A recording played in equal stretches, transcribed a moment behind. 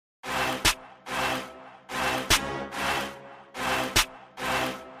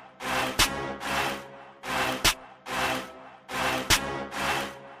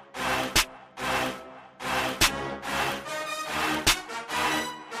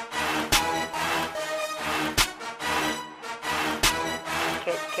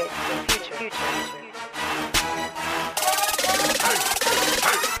Hey,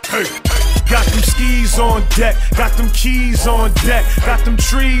 got them skis on deck, got them keys on deck, got them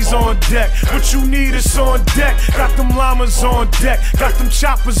trees on deck. What you need is on deck. Got them llamas on deck, got them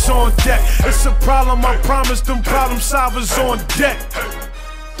choppers on deck. It's a problem, I promise, them problem solvers on deck.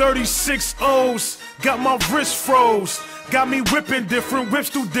 36 O's, got my wrist froze. Got me whipping different whips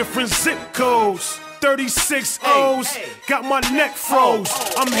through different zip codes. 36 O's, got my neck froze.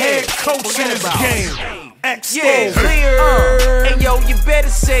 I'm head coach in this game. Yeah, clear. And yo, you better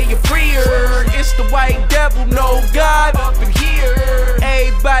say you're freer. It's the white devil, no God up in here.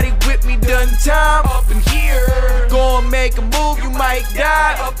 Everybody with me done time up in here. Go and make a move, you might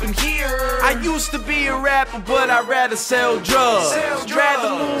die up in here. I used to be a rapper, but I'd rather sell drugs. Rather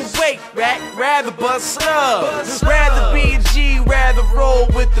move weight, rather bust slugs. Rather be a G, rather roll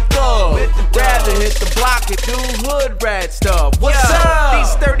with the thug. Rather hit the block and do hood rat stuff. What's up?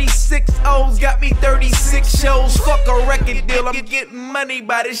 These 36 O's got me 36 shows. Fuck a record deal, I'm getting money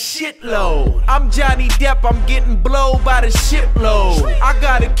by the shitload. I'm Johnny Depp, I'm getting blowed by the shitload. I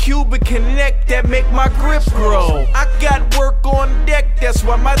got a Cuban Connect that make my grip grow. I got work on deck, that's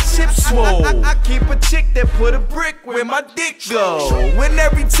why my chips swole. I keep a chick that put a brick where my dick go. When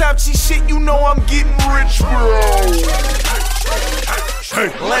every time she shit, you know I'm getting rich, bro. Hey,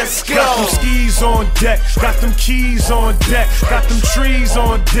 let's go. Got them skis on deck, got them keys on deck, got them trees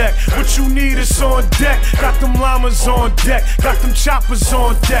on deck. What you need is on deck. Got them llamas on deck, got them choppers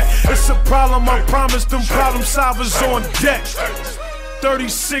on deck. It's a problem, I promise, them problem solvers on deck.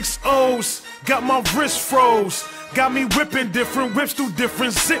 36 O's, got my wrist froze. Got me whipping different whips through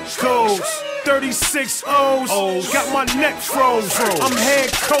different zip codes. 36 O's, got my neck froze. I'm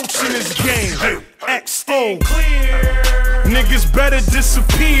head coach in this game. XO, niggas better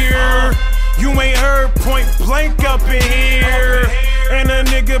disappear. You ain't heard point blank up in here. And a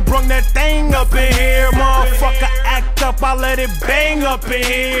nigga brung that thing up in here. Motherfucker act up, I let it bang up in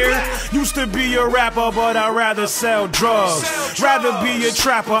here. Used to be a rapper, but I'd rather sell drugs. Rather be a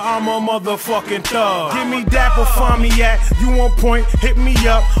trapper, I'm a motherfucking thug. Give me dapper, find me at, you on point, hit me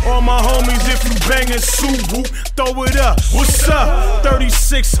up. All my homies, if you bangin' Subaru, throw it up. What's up?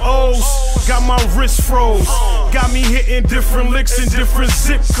 36 O's, got my wrist froze. Got me hitting different licks in different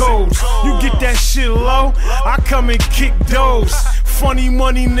zip codes. You get that shit low, I come and kick those. Funny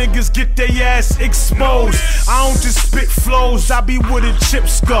money niggas get their ass exposed. I don't just spit flows, I be where the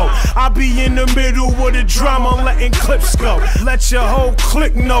chips go. I be in the middle with the drama, letting clips go. Let your whole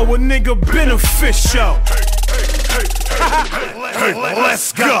clique know a nigga beneficial.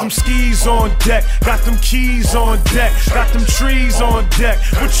 Let's go. Got them skis on deck, got them keys on deck, got them trees on deck.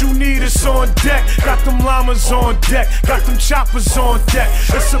 What you need is on deck. Got them llamas on deck, got them choppers on deck.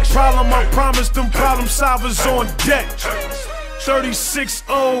 It's a problem, I promise, them problem solvers on deck. 36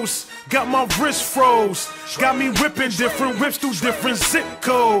 O's, got my wrist froze. Got me whipping different whips through different zip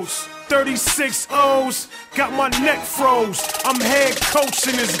codes. 36 O's, got my neck froze. I'm head coach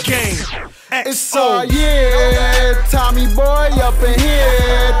in this game. It's all yeah, Tommy boy up in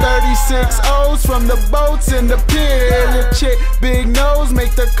here. 36 O's from the boats in the pier. Your chick, big nose,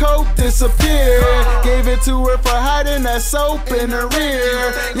 make the coat disappear. Gave it to her for hiding that soap in her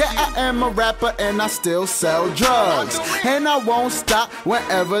rear. Yeah, I am a rapper and I still sell drugs. And I won't stop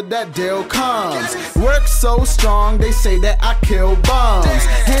whenever that deal comes. Work so strong, they say that I kill bums.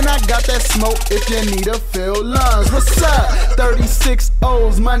 And I got that smoke if you need a fill lungs. What's up? 36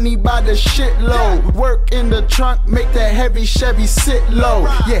 O's, money by the shitload. Work in the trunk, make that heavy Chevy sit low.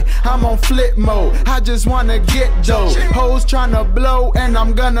 Yeah, I'm on flip mode, I just wanna get dough. Hoes tryna blow and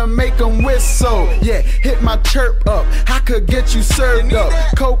I'm gonna make them whistle. Yeah, hit my chirp up, I could get you served up.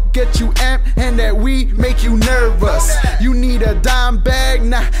 Coke get you amped and that weed make you nervous. You need a dime bag?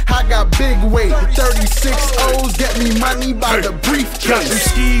 Nah, I got big weight. 36 O's, get me money by the briefcase. Got them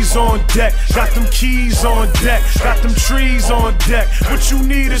skis on deck, got them keys on deck, got them trees on deck. What you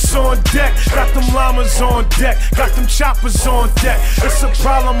need is on deck. Got them llamas on deck, got them choppers on deck. It's a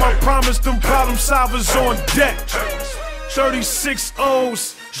problem, I promise, them problem solvers on deck. 36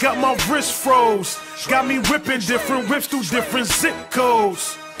 O's, got my wrist froze. Got me whipping different whips through different zip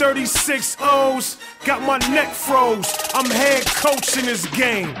codes. 36 O's, got my neck froze. I'm head coach in this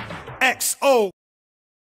game. XO.